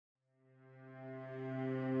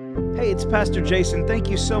Hey, it's Pastor Jason. Thank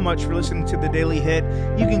you so much for listening to The Daily Hit.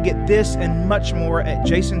 You can get this and much more at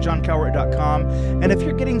jasonjohncowart.com. And if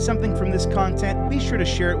you're getting something from this content, be sure to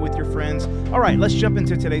share it with your friends. All right, let's jump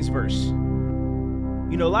into today's verse.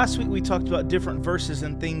 You know, last week we talked about different verses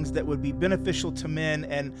and things that would be beneficial to men,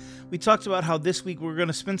 and we talked about how this week we're going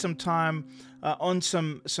to spend some time on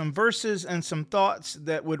some verses and some thoughts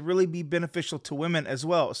that would really be beneficial to women as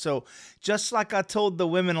well. So just like I told the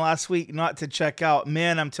women last week not to check out,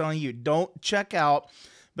 men, I'm telling you, don't check out,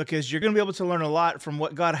 because you're going to be able to learn a lot from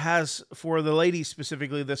what God has for the ladies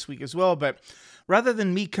specifically this week as well. But rather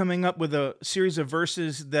than me coming up with a series of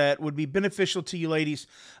verses that would be beneficial to you ladies,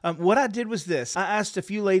 what I did was this. I asked a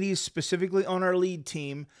few ladies specifically on our lead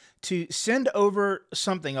team to send over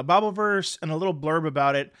something, a Bible verse and a little blurb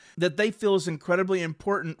about it that they feel is incredibly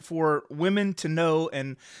important for women to know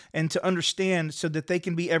and to understand so that they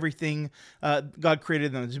can be everything God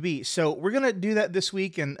created them to be. So we're going to do that this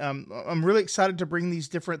week, and I'm really excited to bring these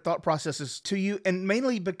different thought processes to you, and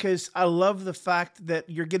mainly because I love the fact that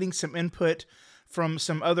you're getting some input from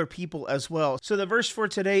some other people as well. So the verse for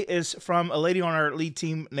today is from a lady on our lead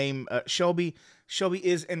team named Shelby. Shelby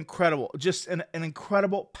is incredible, just an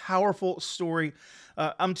incredible, powerful story.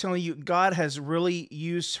 I'm telling you, God has really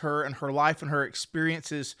used her and her life and her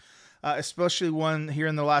experiences, especially one here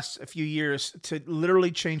in the last few years, to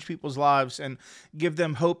literally change people's lives and give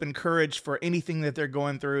them hope and courage for anything that they're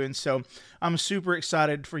going through. And so I'm super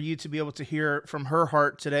excited for you to be able to hear from her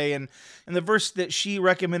heart today. And the verse that she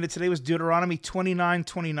recommended today was Deuteronomy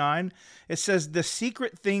 29:29. It says, "The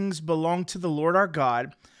secret things belong to the Lord our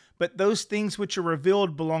God, but those things which are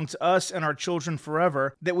revealed belong to us and our children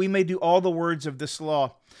forever, that we may do all the words of this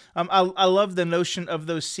law." I love the notion of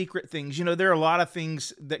those secret things. You know, there are a lot of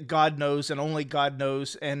things that God knows and only God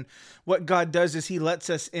knows. And what God does is he lets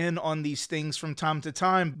us in on these things from time to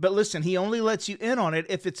time. But listen, he only lets you in on it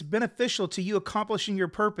if it's beneficial to you accomplishing your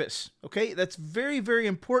purpose. Okay, that's very, very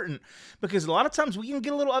important, because a lot of times we can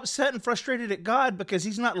get a little upset and frustrated at God because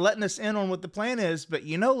he's not letting us in on what the plan is. But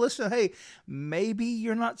you know, listen, hey, maybe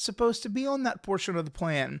you're not supposed to be on that portion of the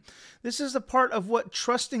plan. This is a part of what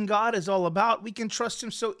trusting God is all about. We can trust him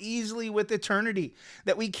so easily with eternity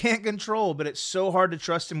that we can't control, but it's so hard to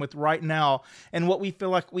trust him with right now and what we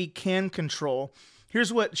feel like we can control.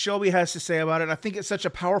 Here's what Shelby has to say about it. I think it's such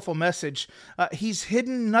a powerful message. He's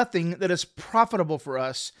hidden nothing that is profitable for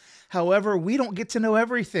us. However, we don't get to know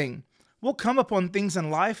everything. We'll come upon things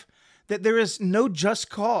in life that there is no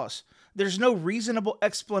just cause. There's no reasonable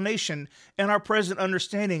explanation in our present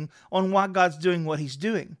understanding on why God's doing what he's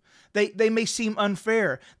doing. They may seem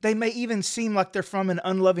unfair. They may even seem like they're from an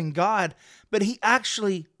unloving God, but he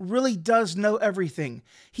actually really does know everything.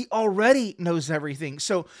 He already knows everything.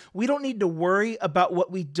 So we don't need to worry about what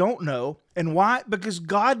we don't know. And why? Because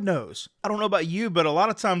God knows. I don't know about you, but a lot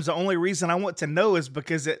of times the only reason I want to know is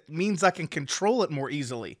because it means I can control it more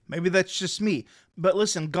easily. Maybe that's just me. But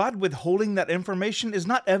listen, God withholding that information is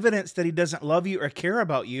not evidence that he doesn't love you or care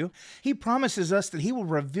about you. He promises us that he will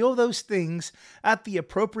reveal those things at the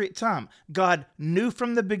appropriate time. God knew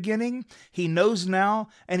from the beginning, he knows now,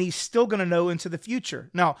 and he's still going to know into the future.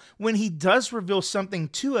 Now, when he does reveal something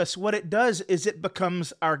to us, what it does is it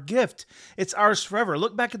becomes our gift. It's ours forever.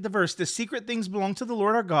 Look back at the verse. The secret things belong to the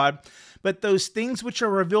Lord our God, but those things which are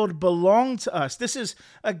revealed belong to us. This is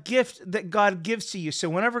a gift that God gives to you. So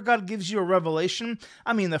whenever God gives you a revelation,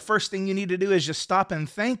 I mean, the first thing you need to do is just stop and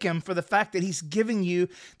thank him for the fact that he's giving you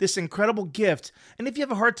this incredible gift. And if you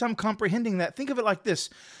have a hard time comprehending that, think of it like this.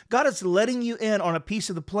 God is letting you in on a piece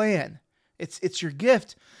of the plan. It's your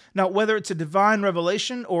gift. Now, whether it's a divine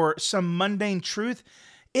revelation or some mundane truth,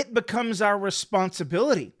 it becomes our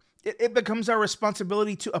responsibility. It becomes our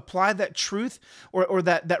responsibility to apply that truth or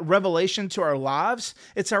that revelation to our lives.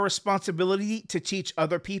 It's our responsibility to teach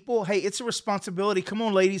other people. Hey, it's a responsibility, come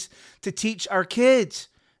on ladies, to teach our kids.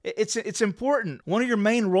 It's important. One of your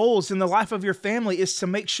main roles in the life of your family is to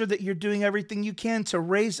make sure that you're doing everything you can to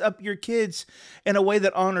raise up your kids in a way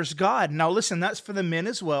that honors God. Now listen, that's for the men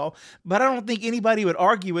as well, but I don't think anybody would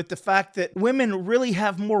argue with the fact that women really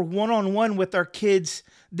have more one-on-one with our kids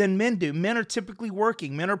than men do. Men are typically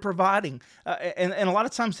working, men are providing, and a lot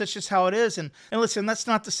of times that's just how it is. And listen, that's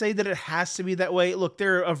not to say that it has to be that way. Look,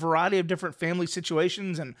 there are a variety of different family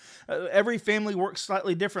situations, and every family works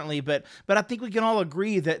slightly differently, but I think we can all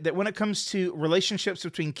agree that when it comes to relationships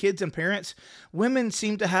between kids and parents, women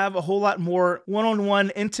seem to have a whole lot more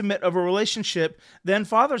one-on-one, intimate of a relationship than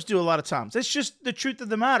fathers do a lot of times. It's just the truth of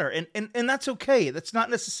the matter, and that's okay. That's not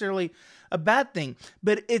necessarily a bad thing,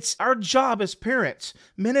 but it's our job as parents,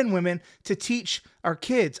 men and women, to teach our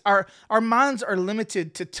kids. Our minds are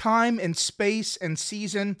limited to time and space and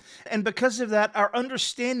season, and because of that, our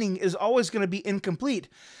understanding is always going to be incomplete.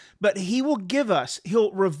 But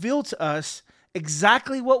He'll reveal to us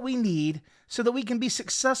exactly what we need so that we can be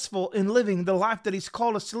successful in living the life that He's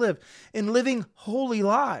called us to live, in living holy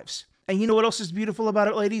lives. And you know what else is beautiful about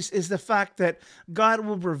it, ladies, is the fact that God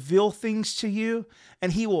will reveal things to you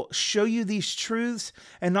and He will show you these truths.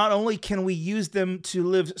 And not only can we use them to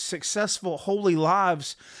live successful, holy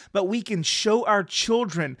lives, but we can show our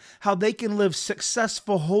children how they can live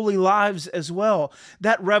successful, holy lives as well.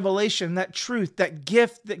 That revelation, that truth, that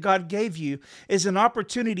gift that God gave you is an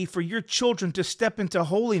opportunity for your children to step into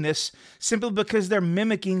holiness simply because they're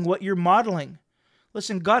mimicking what you're modeling.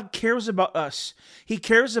 Listen, God cares about us. He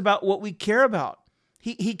cares about what we care about.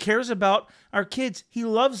 He cares about our kids. He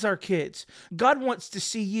loves our kids. God wants to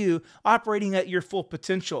see you operating at your full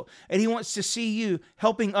potential, and He wants to see you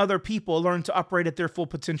helping other people learn to operate at their full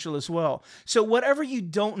potential as well. So whatever you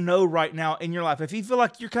don't know right now in your life, if you feel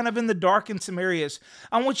like you're kind of in the dark in some areas,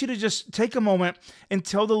 I want you to just take a moment and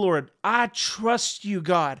tell the Lord, I trust you,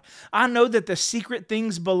 God. I know that the secret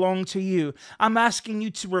things belong to you. I'm asking you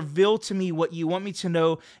to reveal to me what you want me to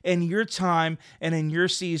know in your time and in your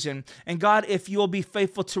season. And God, if you'll be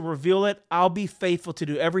faithful to reveal it, I'll be faithful to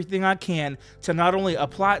do everything I can to not only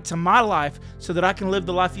apply it to my life so that I can live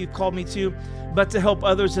the life you've called me to, but to help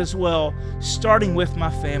others as well, starting with my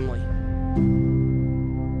family.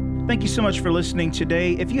 Thank you so much for listening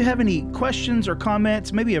today. If you have any questions or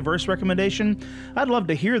comments, maybe a verse recommendation, I'd love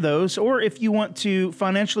to hear those. Or if you want to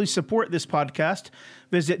financially support this podcast,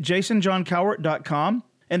 visit jasonjohncowart.com.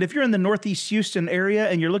 And if you're in the Northeast Houston area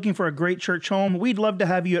and you're looking for a great church home, we'd love to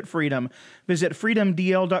have you at Freedom. Visit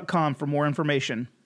freedomdl.com for more information.